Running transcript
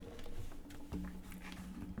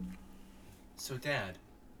So, Dad,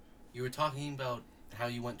 you were talking about how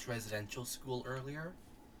you went to residential school earlier,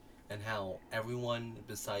 and how everyone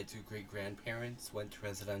besides your great grandparents went to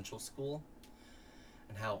residential school,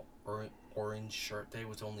 and how Orange Shirt Day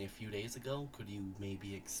was only a few days ago. Could you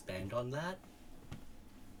maybe expand on that?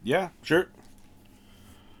 Yeah, sure.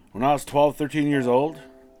 When I was 12, 13 years old,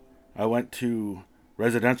 I went to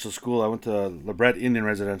residential school. I went to Labret Indian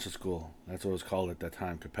Residential School. That's what it was called at that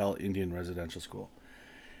time, Capel Indian Residential School,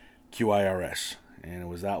 QIRS. And it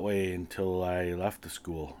was that way until I left the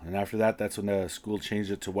school. And after that, that's when the school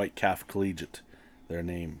changed it to White Calf Collegiate, their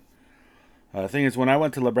name. The thing is, when I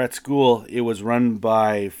went to Labret School, it was run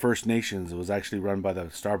by First Nations. It was actually run by the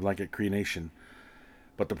Star Blanket Cree Nation.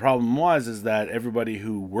 But the problem was is that everybody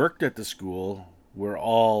who worked at the school were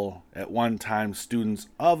all at one time students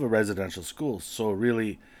of a residential school. So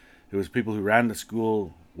really, it was people who ran the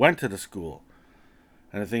school went to the school.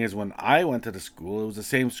 And the thing is, when I went to the school, it was the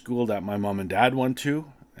same school that my mom and dad went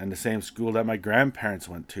to, and the same school that my grandparents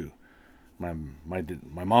went to. My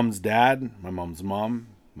mom's dad, my mom's mom,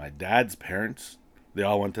 my dad's parents, they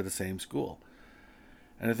all went to the same school.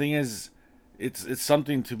 And the thing is, it's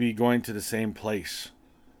something to be going to the same place.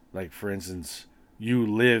 Like, for instance, you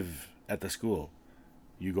live at the school.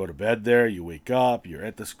 You go to bed there, you wake up, you're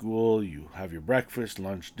at the school, you have your breakfast,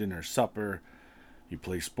 lunch, dinner, supper, you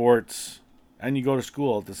play sports, and you go to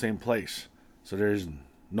school at the same place. So there's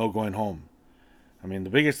no going home. I mean,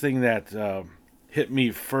 the biggest thing that hit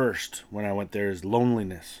me first when I went there is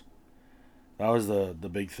loneliness. That was the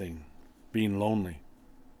big thing, being lonely.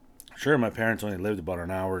 Sure, my parents only lived about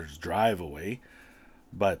an hour's drive away,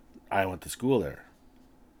 but I went to school there.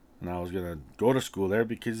 And I was gonna go to school there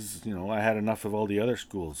because I had enough of all the other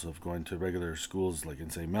schools of going to regular schools like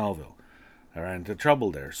in say Melville. I ran into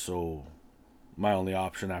trouble there, so my only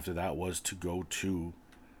option after that was to go to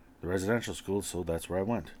the residential school. So that's where I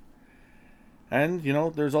went. And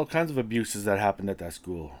there's all kinds of abuses that happened at that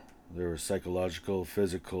school. There was psychological,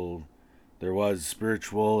 physical, there was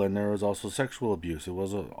spiritual, and there was also sexual abuse. It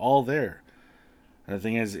was all there. And the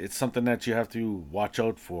thing is, it's something that you have to watch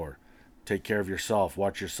out for. Take care of yourself.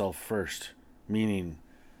 Watch yourself first. Meaning,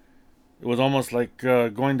 it was almost like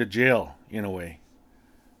going to jail in a way.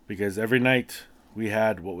 Because every night we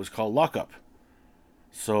had what was called lockup.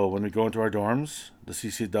 So when we go into our dorms, the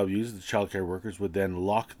CCWs, the child care workers, would then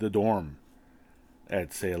lock the dorm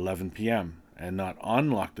at, say, 11 p.m. and not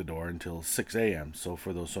unlock the door until 6 a.m. So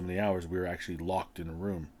for those so many hours, we were actually locked in a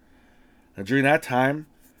room. And during that time,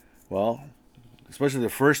 well, especially the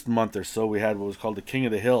first month or so, we had what was called the King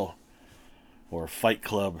of the Hill, or Fight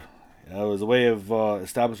Club. It was a way of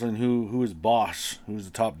establishing who was boss, who was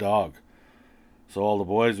the top dog. So all the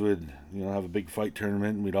boys would, have a big fight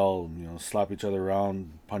tournament, and we'd all, slap each other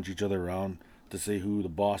around, punch each other around to see who the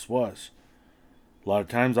boss was. A lot of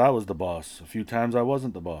times I was the boss. A few times I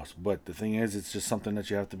wasn't the boss. But the thing is, it's just something that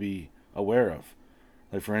you have to be aware of.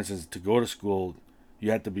 Like, for instance, to go to school,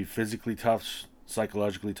 you had to be physically tough,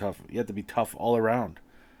 psychologically tough. You had to be tough all around.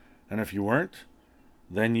 And if you weren't,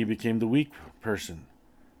 then you became the weak person.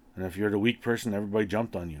 And if you're the weak person, everybody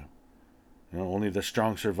jumped on you. Only the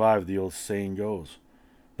strong survive, the old saying goes.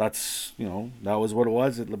 That was what it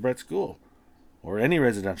was at Labret School, or any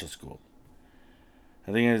residential school.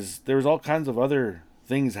 The thing is, there was all kinds of other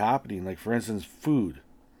things happening, like, for instance, food.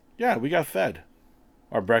 Yeah, we got fed.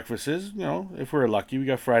 Our breakfasts, if we were lucky, we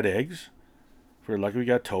got fried eggs. If we were lucky, we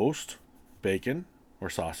got toast, bacon, or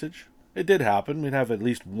sausage. It did happen. We'd have at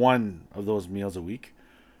least one of those meals a week.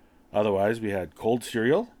 Otherwise, we had cold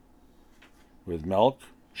cereal with milk,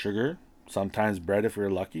 sugar, sometimes bread if we were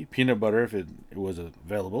lucky, peanut butter if it was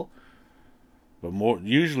available. But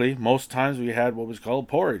usually, most times, we had what was called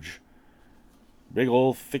porridge. Big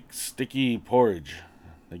old thick, sticky porridge.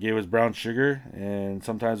 They gave us brown sugar, and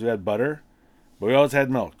sometimes we had butter, but we always had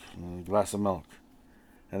milk, a glass of milk.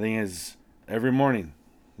 And the thing is, every morning,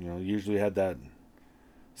 usually had that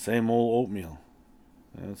same old oatmeal.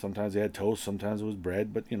 Sometimes they had toast, sometimes it was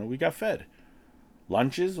bread, but we got fed.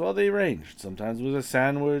 Lunches, well, they ranged. Sometimes it was a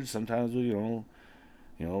sandwich, sometimes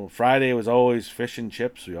Friday was always fish and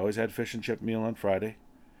chips. We always had fish and chip meal on Friday.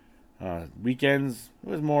 Weekends, it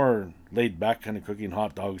was more laid back kind of cooking,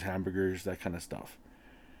 hot dogs, hamburgers, that kind of stuff.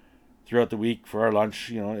 Throughout the week for our lunch,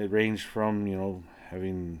 it ranged from,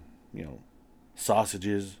 having,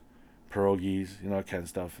 sausages, pierogies, that kind of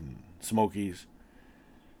stuff, and smokies.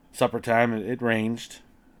 Supper time, it ranged.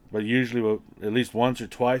 But usually, at least once or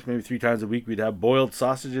twice, maybe 3 times a week, we'd have boiled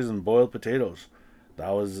sausages and boiled potatoes. That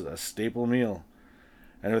was a staple meal.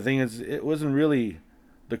 And the thing is, it wasn't really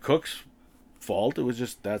the cook's fault. It was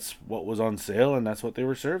just that's what was on sale and that's what they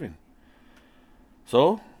were serving.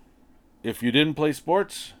 So if you didn't play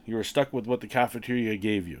sports, you were stuck with what the cafeteria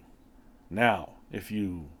gave you. Now, if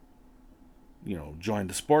you join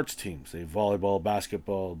the sports teams, say volleyball,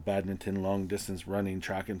 basketball, badminton, long distance running,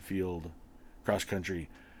 track and field, cross country,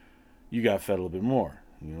 you got fed a little bit more.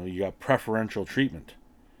 You got preferential treatment,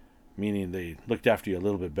 meaning they looked after you a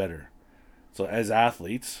little bit better. So as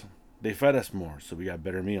athletes, they fed us more, so we got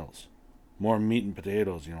better meals, more meat and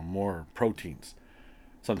potatoes, more proteins.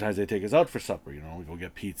 Sometimes they take us out for supper, go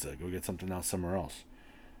get pizza, go get something else somewhere else.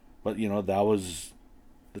 But that was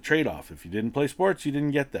the trade-off. If you didn't play sports, you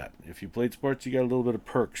didn't get that. If you played sports, you got a little bit of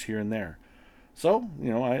perks here and there. So,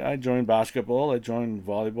 I joined basketball, I joined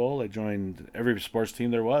volleyball, I joined every sports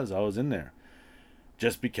team there was. I was in there.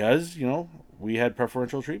 Just because, we had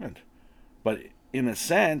preferential treatment. But in a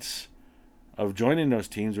sense of joining those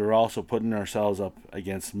teams, we were also putting ourselves up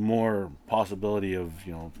against more possibility of,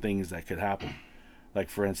 things that could happen. Like,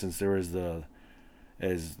 for instance, there was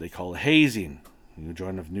as they call it, hazing. You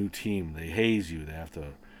join a new team, they haze you. They have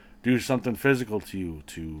to do something physical to you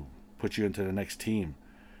to put you into the next team.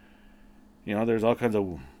 There's all kinds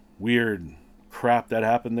of weird crap that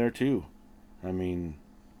happened there too. I mean,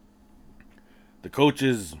 the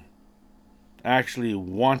coaches actually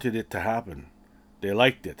wanted it to happen. They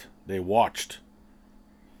liked it. They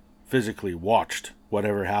physically watched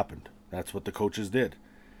whatever happened. That's what the coaches did.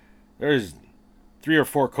 There's 3 or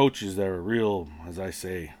 4 coaches that are real, as I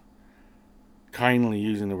say, kindly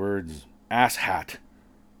using the words asshat,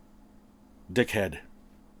 dickhead,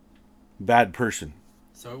 bad person.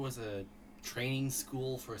 So it was a training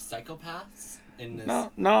school for psychopaths in this?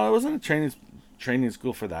 No, it wasn't a training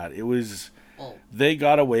school for that. It was, they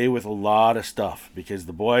got away with a lot of stuff because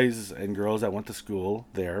the boys and girls that went to school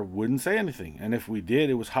there wouldn't say anything. And if we did,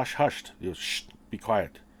 it was hushed. It was, shh, be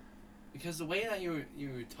quiet. Because the way that you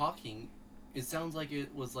were talking, it sounds like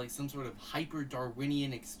it was like some sort of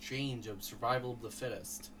hyper-Darwinian exchange of survival of the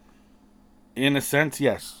fittest. In a sense,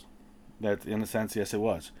 yes. Yes, it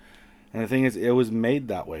was. And the thing is, it was made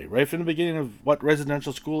that way right from the beginning of what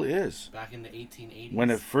residential school is. Back in the 1880s. When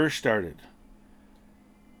it first started.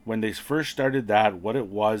 When they first started that, what it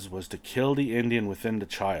was to kill the Indian within the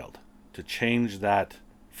child. To change that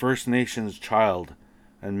First Nations child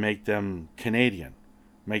and make them Canadian.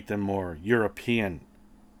 Make them more European.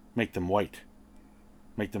 Make them white.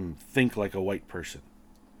 Make them think like a white person.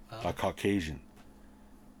 A Caucasian.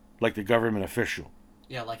 Like the government official.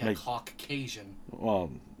 Yeah, like a Caucasian.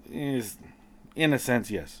 Well, in a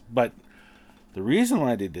sense, yes. But the reason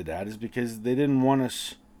why they did that is because they didn't want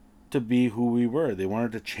us to be who we were. They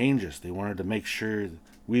wanted to change us. They wanted to make sure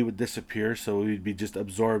we would disappear so we'd be just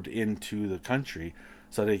absorbed into the country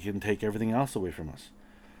so they can take everything else away from us.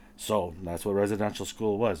 So that's what residential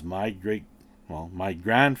school was. My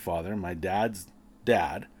grandfather, my dad's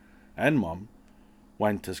dad and mom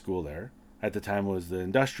went to school there. At the time it was the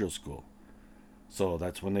industrial school. So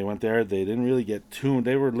that's when they went there. They didn't really get tuned.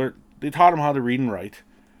 They taught them how to read and write,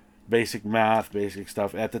 basic math, basic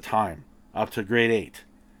stuff at the time, up to grade 8.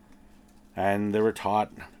 And they were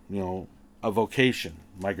taught, a vocation.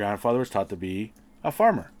 My grandfather was taught to be a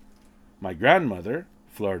farmer. My grandmother,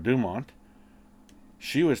 Flora Dumont,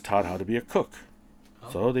 she was taught how to be a cook. Oh.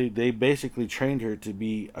 So they basically trained her to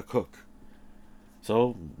be a cook.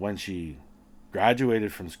 So when she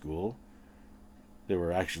graduated from school, they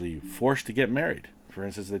were actually forced to get married. For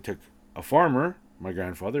instance, they took a farmer, my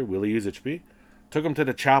grandfather, Willie Uzichby, took him to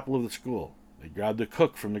the chapel of the school. They grabbed the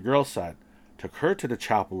cook from the girls' side, took her to the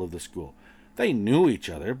chapel of the school. They knew each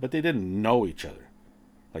other, but they didn't know each other.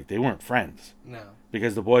 Like, they weren't friends. No.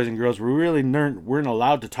 Because the boys and girls weren't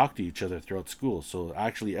allowed to talk to each other throughout school. So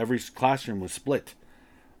actually every classroom was split.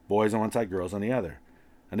 Boys on one side, girls on the other.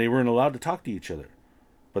 And they weren't allowed to talk to each other.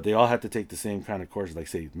 But they all had to take the same kind of courses, like,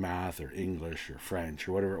 say, math or English or French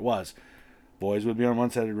or whatever it was. Boys would be on one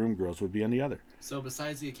side of the room, girls would be on the other. So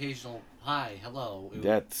besides the occasional, hi, hello.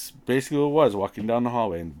 That's basically what it was, walking down the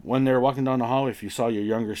hallway. And when they were walking down the hallway, if you saw your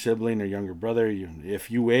younger sibling or younger brother, if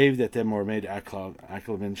you waved at them or made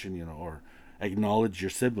acclamation, or acknowledged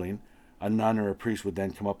your sibling, a nun or a priest would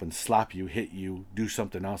then come up and slap you, hit you, do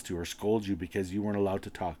something else to you, or scold you because you weren't allowed to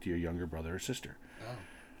talk to your younger brother or sister. Oh.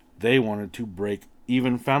 They wanted to break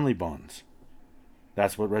even family bonds.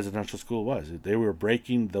 That's what residential school was. They were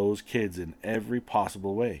breaking those kids in every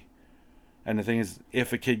possible way. And the thing is,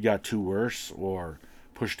 if a kid got too worse or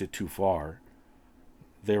pushed it too far,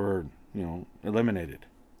 they were, eliminated.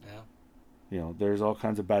 Yeah. There's all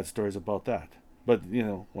kinds of bad stories about that. But,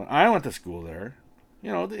 when I went to school there,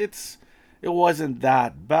 it wasn't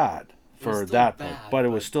that bad for that part, but it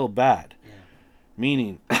was still bad. Yeah.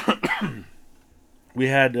 Meaning, we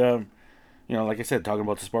had, like I said, talking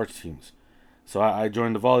about the sports teams. So I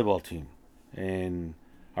joined the volleyball team. And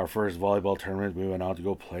our first volleyball tournament, we went out to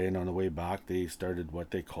go play. And on the way back, they started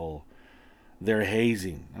what they call their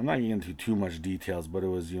hazing. I'm not getting into too much details, but it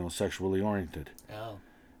was, sexually oriented. Oh.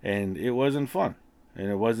 And it wasn't fun. And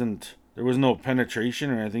there was no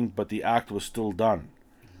penetration or anything, but the act was still done.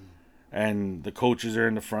 And the coaches are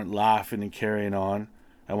in the front laughing and carrying on.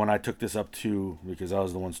 And when I took this up to, because I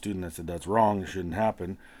was the one student that said that's wrong, it shouldn't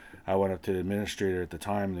happen, I went up to the administrator at the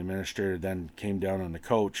time. The administrator then came down on the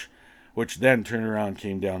coach, which then turned around and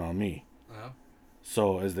came down on me. Oh.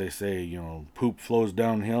 So as they say, poop flows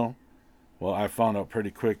downhill. Well, I found out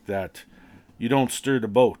pretty quick that you don't stir the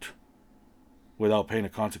boat without paying a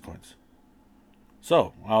consequence.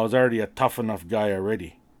 So I was already a tough enough guy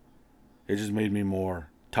already. It just made me more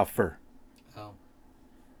tougher. Oh.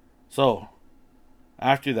 So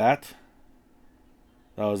after that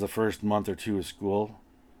was the first month or two of school.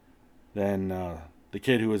 Then the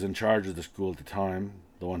kid who was in charge of the school at the time,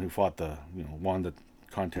 the one who fought won the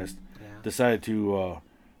contest, decided to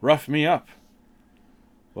rough me up.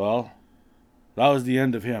 Well, that was the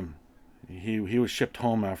end of him. He was shipped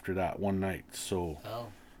home after that one night. So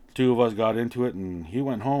two of us got into it, and he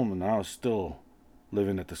went home, and I was still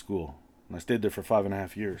living at the school. And I stayed there for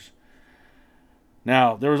 5.5 years.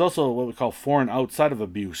 Now, there was also what we call foreign outside of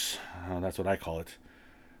abuse. That's what I call it.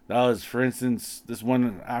 That was, for instance, this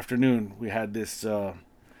one afternoon, we had this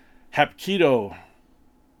Hapkido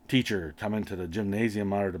teacher come into the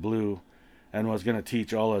gymnasium out of the blue and was going to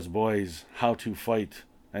teach all us boys how to fight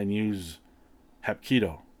and use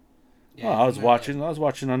Hapkido. Yeah, well, I was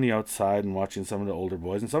watching on the outside and watching some of the older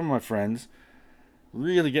boys and some of my friends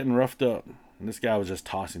really getting roughed up. And this guy was just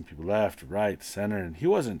tossing people left, right, center, and he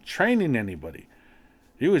wasn't training anybody.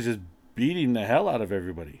 He was just beating the hell out of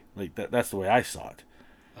everybody. Like that's the way I saw it.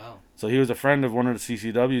 Wow. So he was a friend of one of the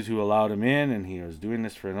CCWs who allowed him in, and he was doing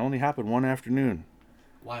this it only happened one afternoon.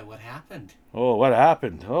 Why? What happened? What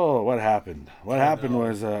happened? What happened? What happened no.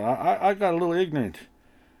 was I got a little ignorant.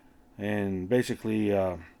 And basically,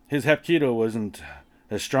 his Hapkido wasn't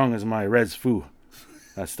as strong as my Res Fu.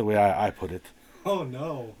 That's the way I put it. Oh,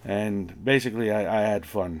 no. And basically, I had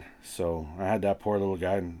fun. So I had that poor little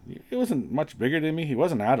guy. And he wasn't much bigger than me. He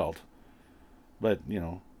was an adult. But,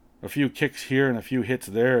 a few kicks here and a few hits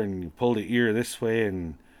there, and you pull the ear this way,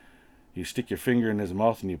 and you stick your finger in his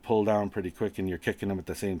mouth, and you pull down pretty quick, and you're kicking him at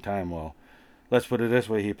the same time. Well, let's put it this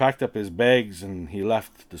way. He packed up his bags, and he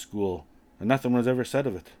left the school, and nothing was ever said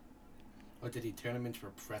of it. What, did he turn him into a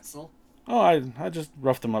pretzel? Oh, I just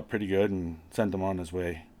roughed him up pretty good and sent him on his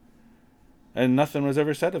way. And nothing was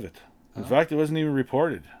ever said of it. In fact, it wasn't even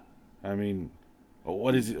reported. I mean,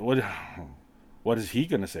 what is he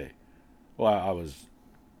going to say? Well,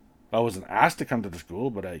 I wasn't asked to come to the school,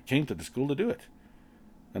 but I came to the school to do it.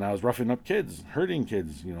 And I was roughing up kids, hurting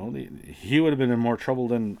kids, He would have been in more trouble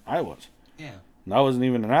than I was. Yeah. And I wasn't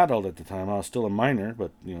even an adult at the time. I was still a minor,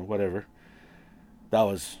 but, whatever. That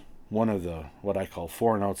was one of the, what I call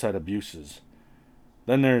foreign outside abuses.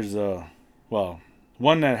 Then there's,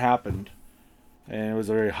 one that happened, and it was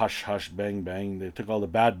a very hush-hush, bang-bang. They took all the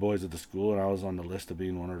bad boys of the school, and I was on the list of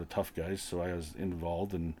being one of the tough guys, so I was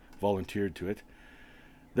involved and volunteered to it.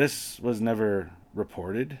 This was never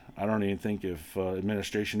reported. I don't even think if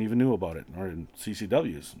administration even knew about it, or in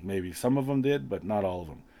CCWs. Maybe some of them did, but not all of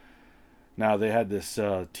them. Now, they had this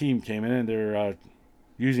team came in, and they're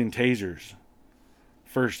using tasers.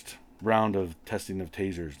 First round of testing of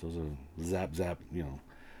tasers. Those are zap,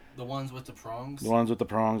 The ones with the prongs? The ones with the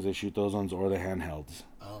prongs, they shoot those ones, or the handhelds.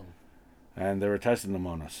 Oh. And they were testing them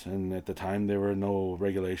on us. And at the time, there were no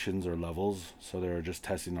regulations or levels, so they were just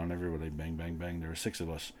testing on everybody. Bang, bang, bang. There were 6 of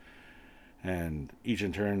us. And each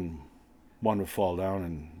in turn, one would fall down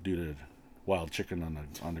and do the wild chicken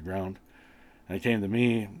on the ground. And it came to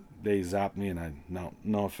me, they zapped me, and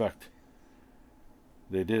no effect.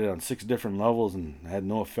 They did it on 6 different levels and had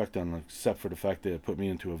no effect on it, except for the fact that it put me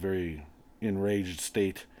into a very enraged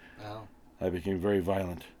state. Oh. I became very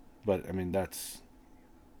violent. But, I mean, that's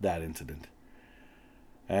that incident.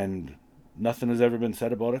 And nothing has ever been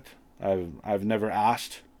said about it. I've never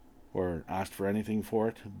asked for anything for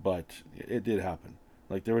it, but it did happen.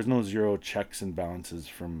 Like, there was no zero checks and balances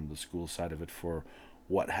from the school side of it for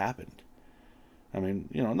what happened. I mean,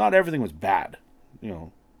 not everything was bad.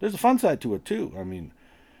 There's a fun side to it, too. I mean,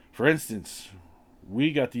 for instance,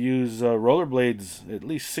 we got to use rollerblades at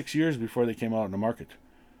least 6 years before they came out in the market.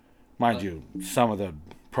 Mind you, some of the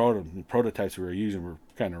prototypes we were using were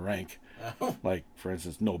kind of rank. Oh. Like, for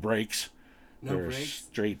instance, no brakes. No They're brakes?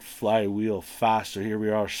 straight flywheel fast. So here we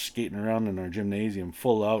are skating around in our gymnasium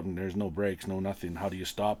full out, and there's no brakes, no nothing. How do you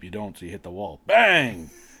stop? You don't, so you hit the wall. Bang!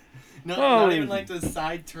 No, Oh, not even like the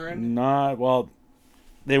side turn. Not well.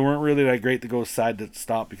 They weren't really that great to go side to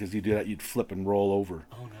stop because you do that, you'd flip and roll over.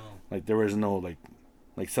 Oh no. Like there was no like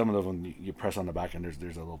some of them you press on the back and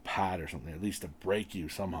there's a little pad or something at least to break you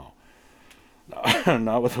somehow.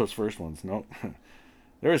 Not with those first ones. No.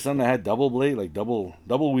 There was some that had double blade, like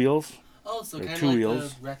double wheels. Oh, so Or kind of two like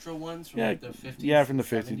wheels. the retro ones from Yeah, like the 50s. yeah, from the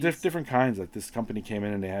 50s. 70s? Different kinds. Like this company came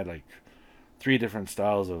in and they had like 3 different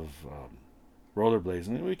styles of rollerblades,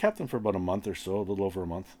 and we kept them for about a month or so, a little over a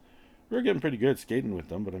month. We were getting pretty good skating with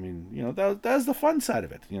them, but I mean, that was the fun side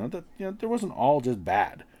of it. There wasn't all just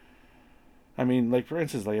bad. I mean, like for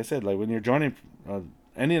instance, like I said, like when you're joining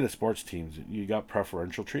any of the sports teams, you got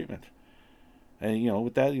preferential treatment, and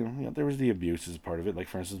with that, there was the abuses part of it. Like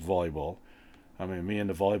for instance, volleyball. I mean, me and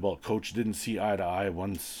the volleyball coach didn't see eye to eye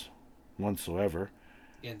whatsoever.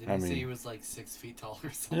 Yeah, did I he say mean, he was like 6 feet tall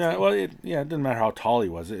or something? yeah, well, it didn't matter how tall he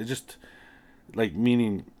was. It just like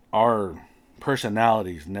meaning our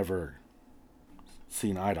personalities never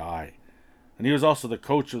seen eye to eye, and he was also the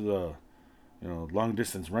coach of the long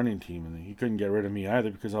distance running team, and he couldn't get rid of me either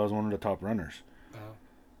because I was one of the top runners.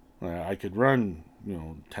 Oh. I could run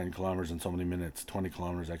 10 kilometers in so many minutes, 20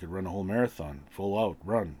 kilometers. I could run a whole marathon, full out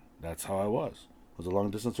run. That's how I was. I was a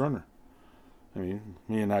long distance runner. I mean,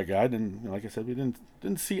 me and that guy didn't, like I said, we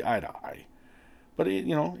didn't see eye to eye, but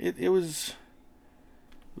it was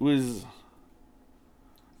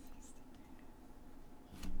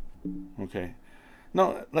okay.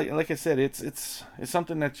 No, like I said, it's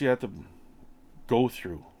something that you have to go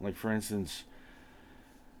through. Like for instance,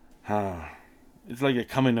 it's like a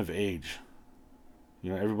coming of age.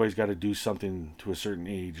 Everybody's got to do something to a certain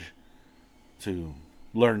age to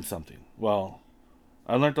learn something. Well,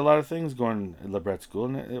 I learned a lot of things going at LeBret School,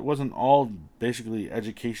 and it wasn't all basically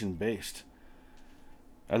education based.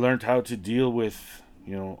 I learned how to deal with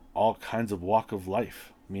all kinds of walk of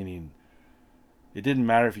life, meaning it didn't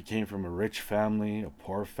matter if you came from a rich family, a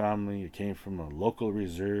poor family, you came from a local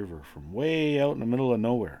reserve, or from way out in the middle of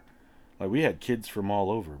nowhere. Like we had kids from all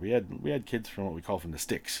over. We had kids from what we call from the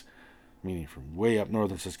sticks, meaning from way up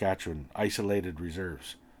northern Saskatchewan, isolated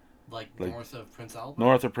reserves. Like north of Prince Albert?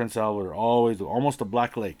 North of Prince Albert, always almost to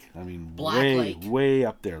Black Lake. I mean, way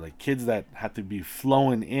up there. Like kids that had to be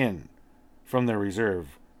flown in from their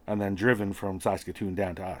reserve and then driven from Saskatoon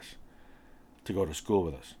down to us to go to school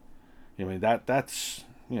with us. I mean, that's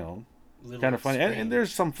kind of funny. And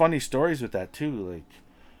there's some funny stories with that too. Like,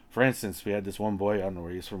 for instance, we had this one boy, I don't know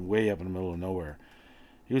where he's from, way up in the middle of nowhere.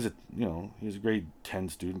 He was a grade 10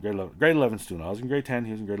 student, grade 11 student. I was in grade 10,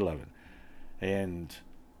 he was in grade 11. And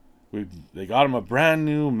they got him a brand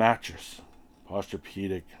new mattress,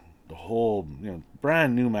 Posturepedic, the whole,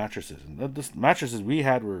 brand new mattresses. And the mattresses we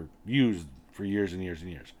had were used for years and years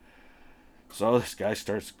and years. So this guy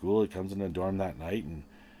starts school, he comes in the dorm that night and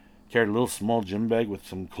carried a little small gym bag with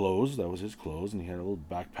some clothes. That was his clothes. And he had a little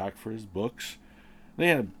backpack for his books. And he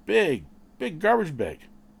had a big garbage bag.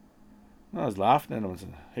 And I was laughing at him and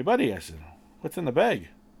said, "Hey, buddy," I said, "what's in the bag?"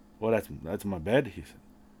 "Well, that's my bed," he said.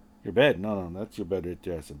 "Your bed?" No, that's your bed right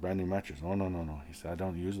there." I said, "Brand new mattress." "Oh, no. He said, "I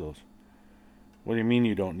don't use those." "What do you mean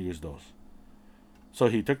you don't use those?" So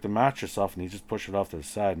he took the mattress off and he just pushed it off to the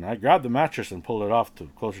side. And I grabbed the mattress and pulled it off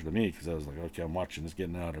closer to me because I was like, okay, I'm watching this,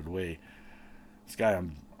 getting out of the way. This guy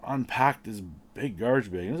unpacked this big garbage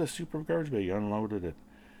bag. It was a super garbage bag. He unloaded it.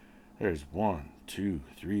 There's 1, 2,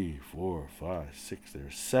 3, 4, 5, 6.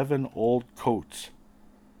 There's 7 old coats.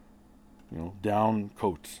 Down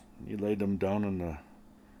coats. He laid them down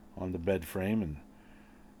on the bed frame, and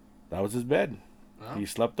that was his bed. Wow. He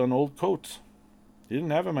slept on old coats. He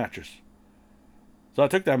didn't have a mattress. So I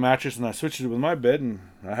took that mattress and I switched it with my bed, and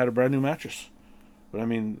I had a brand new mattress. But I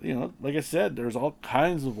mean, like I said, there's all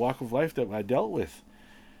kinds of walk of life that I dealt with.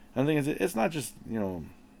 And the thing is, it's not just,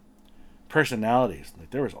 personalities.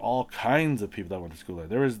 Like there was all kinds of people that went to school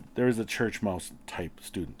there. There was a church mouse type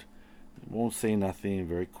student. Won't say nothing,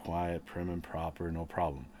 very quiet, prim and proper, no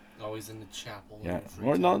problem. Always in the chapel. Yeah,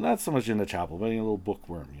 or no, not so much in the chapel, but a little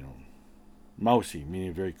bookworm, Mousy,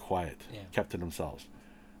 meaning very quiet, kept to themselves.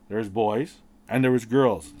 There's boys, and there was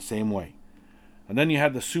girls, same way. And then you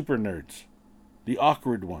had the super nerds, the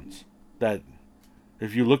awkward ones, that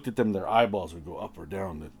if you looked at them, their eyeballs would go up or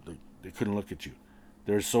down. They couldn't look at you.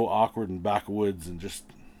 They're so awkward and backwoods and just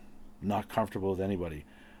not comfortable with anybody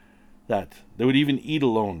that they would even eat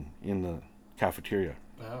alone in the cafeteria.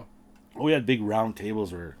 Wow. We had big round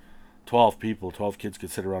tables where 12 kids could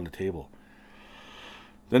sit around the table.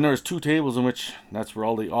 Then there was 2 tables in which that's where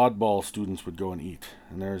all the oddball students would go and eat.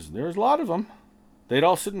 And there was a lot of them. They'd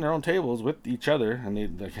all sit in their own tables with each other, and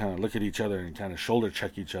they'd kind of look at each other and kind of shoulder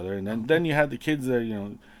check each other. And then you had the kids that,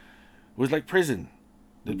 it was like prison.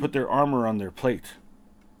 they'd put their armor on their plate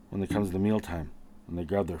when it comes to mealtime, and they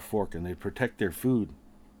grab their fork and they protect their food,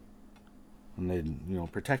 and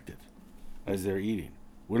they'd protect it as they're eating.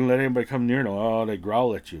 Wouldn't let anybody come near them. Oh, they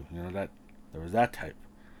growl at you. That there was that type.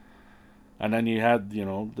 And then you had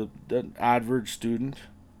the average student,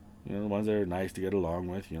 the ones that are nice to get along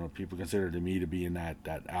with. People considered me to be in that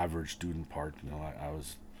average student part. I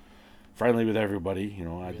was friendly with everybody.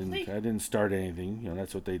 I didn't start anything.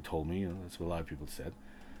 That's what they told me. That's what a lot of people said.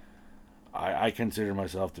 I consider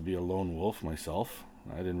myself to be a lone wolf myself.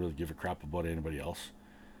 I didn't really give a crap about anybody else.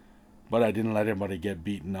 But I didn't let anybody get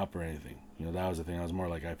beaten up or anything. That was the thing. I was more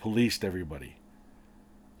like I policed everybody.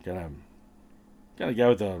 Kind of guy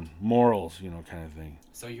with the morals, kind of thing.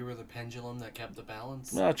 So you were the pendulum that kept the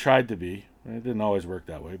balance? Well, I tried to be. It didn't always work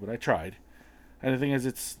that way, but I tried. And the thing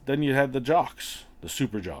is, then you had the jocks, the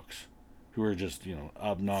super jocks, who were just,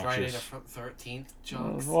 obnoxious. Friday the 13th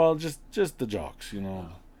jocks? Well, just the jocks,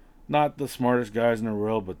 Not the smartest guys in the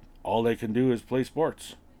world, but all they can do is play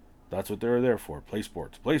sports. That's what they were there for. Play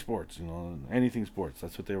sports. Anything sports.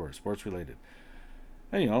 That's what they were. Sports related.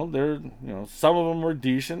 And, some of them were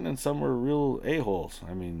decent and some were real a-holes.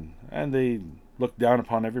 And they looked down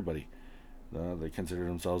upon everybody. They considered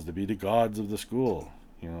themselves to be the gods of the school,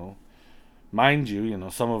 Mind you,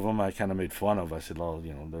 some of them I kind of made fun of. I said, well,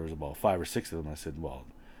 there was about 5 or 6 of them. I said, well,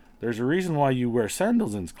 there's a reason why you wear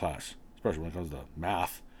sandals in class, especially when it comes to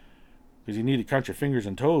math. Because you need to count your fingers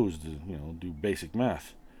and toes to, do basic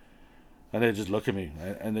math. And they just look at me,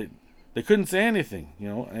 and they couldn't say anything,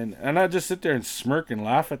 and I'd just sit there and smirk and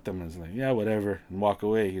laugh at them and say, yeah, whatever, and walk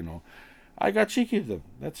away, I got cheeky with them,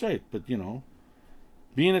 that's right, but,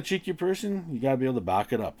 being a cheeky person, you gotta be able to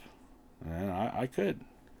back it up, and I could,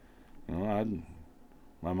 my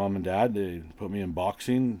mom and dad, they put me in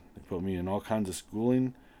boxing, they put me in all kinds of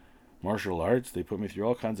schooling, martial arts, they put me through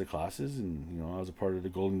all kinds of classes, and, I was a part of the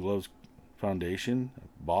Golden Gloves Foundation, I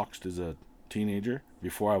boxed as a teenager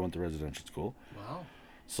before I went to residential school. Wow.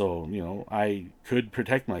 So, I could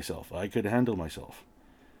protect myself. I could handle myself.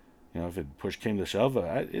 If it push came to shove,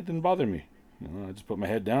 it didn't bother me. I just put my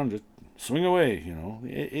head down, just swing away,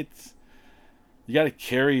 It's, you got to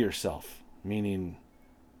carry yourself, meaning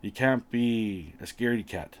you can't be a scaredy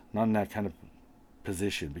cat, not in that kind of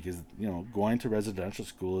position, because, going to residential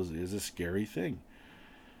school is a scary thing.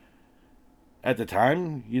 At the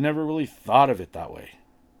time, you never really thought of it that way.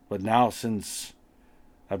 But now, since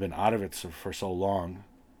I've been out of it for so long,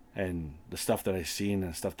 and the stuff that I've seen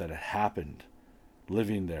and the stuff that had happened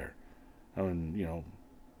living there,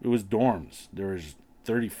 it was dorms. There was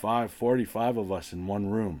 35, 45 of us in one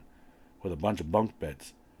room with a bunch of bunk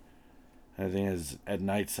beds. And the thing is, at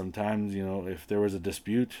night sometimes, if there was a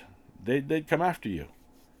dispute, they'd come after you.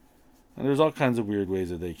 And there's all kinds of weird ways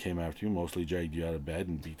that they came after you, mostly dragged you out of bed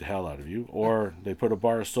and beat the hell out of you. Or they put a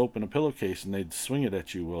bar of soap in a pillowcase and they'd swing it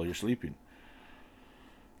at you while you're sleeping.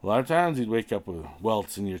 A lot of times you'd wake up with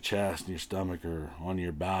welts in your chest and your stomach or on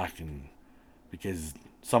your back, and because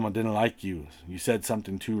someone didn't like you, you said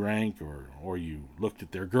something too rank, or you looked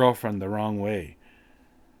at their girlfriend the wrong way.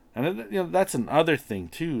 And that's another thing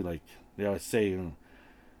too. Like they always say,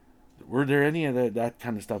 were there any of that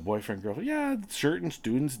kind of stuff, boyfriend, girlfriend? Yeah, certain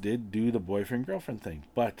students did do the boyfriend, girlfriend thing.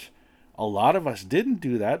 But a lot of us didn't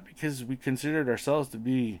do that because we considered ourselves to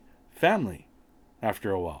be family after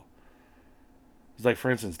a while. It's like,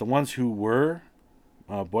 for instance, the ones who were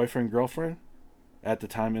boyfriend, girlfriend at the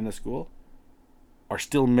time in the school are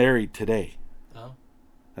still married today. Oh.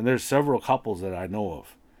 And there's several couples that I know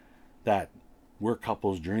of that were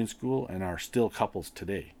couples during school and are still couples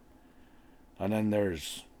today. And then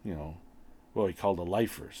there's, what we call the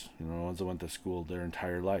lifers, the ones that went to school their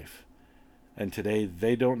entire life. And today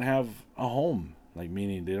they don't have a home,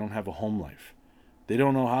 meaning they don't have a home life. They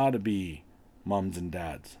don't know how to be moms and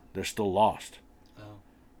dads. They're still lost. Oh.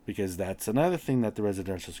 Because that's another thing that the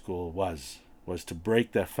residential school was to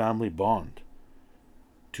break that family bond,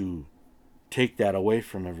 to take that away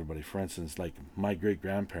from everybody. For instance, like my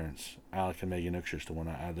great-grandparents, Alec and Megan Uxers, the one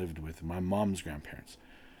I lived with, my mom's grandparents,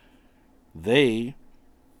 they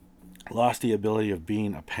lost the ability of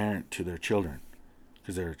being a parent to their children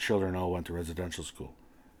because their children all went to residential school.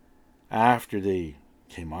 After they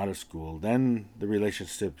came out of school, then the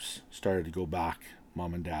relationships started to go back,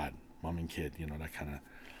 mom and dad, mom and kid, that kind of.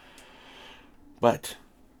 But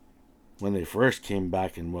when they first came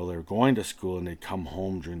back and while they were going to school and they'd come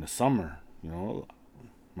home during the summer,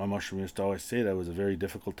 my mushroom used to always say that was a very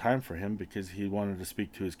difficult time for him because he wanted to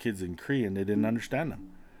speak to his kids in Cree and they didn't understand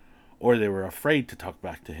him. Or they were afraid to talk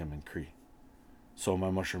back to him in Cree. So my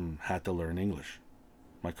mushroom had to learn English.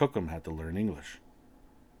 My cookum had to learn English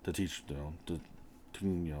to teach,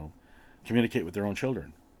 communicate with their own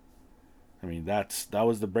children. I mean, that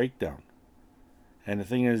was the breakdown. And the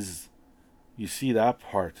thing is, you see that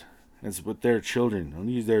part. It's with their children. I'll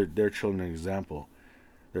use their children as an example.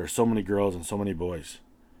 There are so many girls and so many boys.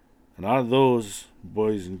 And out of those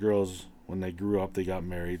boys and girls, when they grew up, they got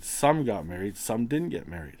married. Some got married, some didn't get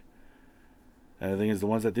married. And the thing is, the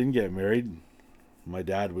ones that didn't get married, my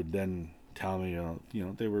dad would then tell me,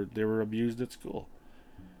 they were abused at school.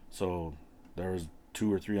 So there was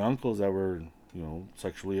 2 or 3 uncles that were,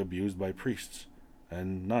 sexually abused by priests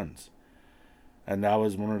and nuns. And that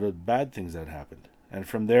was one of the bad things that happened. And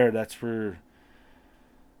from there, that's where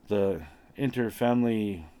the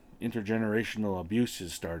intergenerational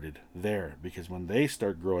abuses started there. Because when they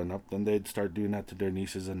start growing up, then they'd start doing that to their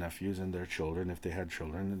nieces and nephews and their children, if they had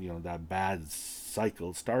children. That bad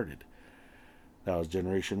cycle started. That was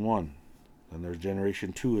generation 1. Then there's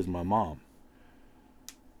generation 2 is my mom.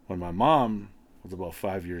 When my mom was about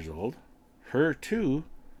 5 years old, her too,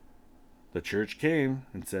 the church came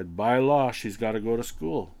and said, by law, she's got to go to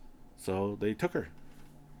school. So they took her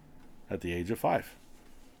at the age of 5.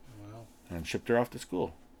 Wow. And shipped her off to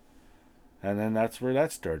school. And then that's where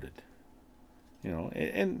that started.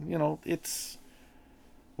 It's...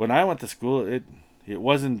 When I went to school, it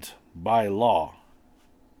wasn't by law.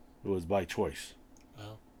 It was by choice.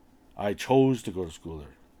 Oh. I chose to go to school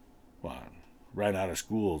there. Well, I ran out of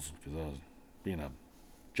schools because I was being a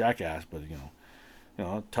jackass, but,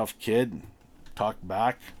 tough kid, talked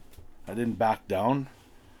back. I didn't back down.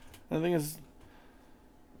 And the thing is,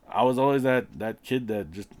 I was always that kid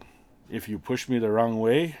that just, if you push me the wrong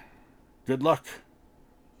way, good luck.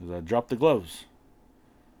 Because I'd drop the gloves.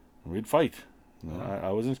 And we'd fight.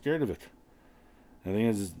 I wasn't scared of it. And the thing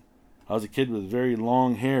is, I was a kid with very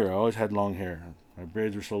long hair. I always had long hair. My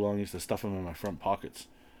braids were so long, I used to stuff them in my front pockets.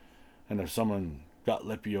 And if someone got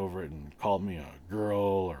lippy over it and called me a girl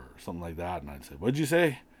or something like that, and I'd say, what'd you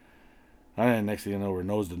say? And next thing you know, we're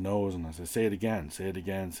nose to nose, and I said, say it again, say it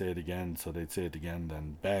again, say it again. So they'd say it again,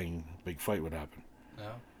 then bang, big fight would happen.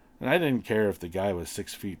 No. And I didn't care if the guy was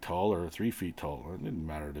 6 feet tall or 3 feet tall. It didn't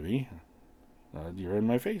matter to me. You're in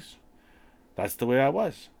my face. That's the way I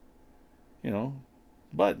was.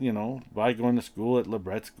 But, by going to school at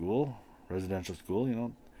LeBret School, residential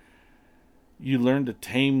school, you learn to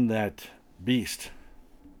tame that beast.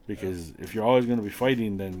 Because if you're always going to be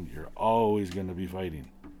fighting, then you're always going to be fighting.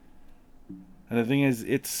 And the thing is,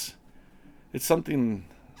 it's something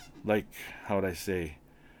like, how would I say,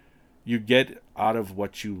 you get out of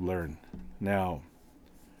what you learn. Now,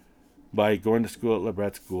 by going to school at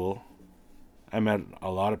LeBret School, I met a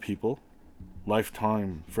lot of people,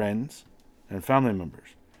 lifetime friends, and family members.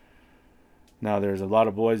 Now, there's a lot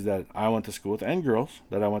of boys that I went to school with, and girls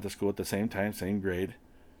that I went to school at the same time, same grade.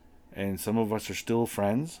 And some of us are still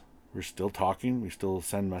friends. We're still talking. We still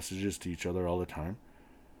send messages to each other all the time.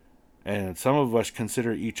 And some of us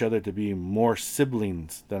consider each other to be more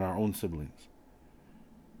siblings than our own siblings.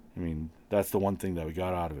 I mean, that's the one thing that we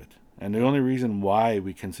got out of it. And the only reason why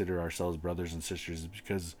we consider ourselves brothers and sisters is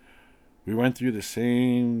because we went through the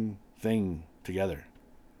same thing together.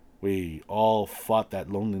 We all fought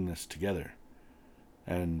that loneliness together.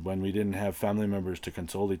 And when we didn't have family members to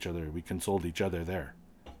console each other, we consoled each other there.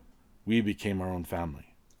 We became our own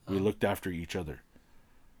family. We looked after each other.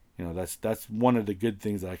 That's one of the good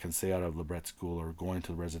things that I can say out of LeBret School or going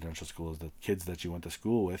to the residential school is the kids that you went to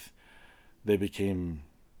school with, they became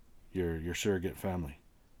your surrogate family.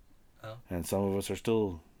 Oh. And some of us are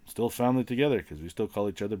still family together because we still call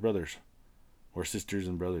each other brothers or sisters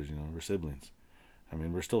and brothers. We're siblings. I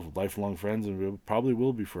mean, we're still lifelong friends, and we probably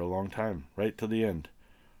will be for a long time, right to the end.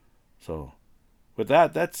 So, with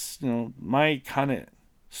that, that's my kind of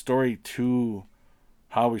story to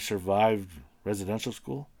how we survived residential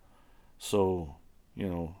school. So,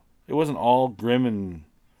 it wasn't all grim and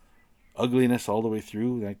ugliness all the way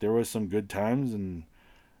through. Like, there was some good times and,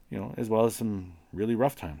 as well as some really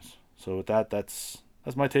rough times. So with that, that's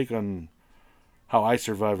my take on how I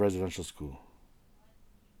survived residential school.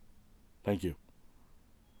 Thank you.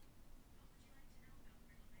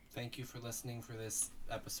 Thank you for listening for this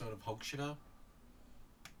episode of Hoaxshow.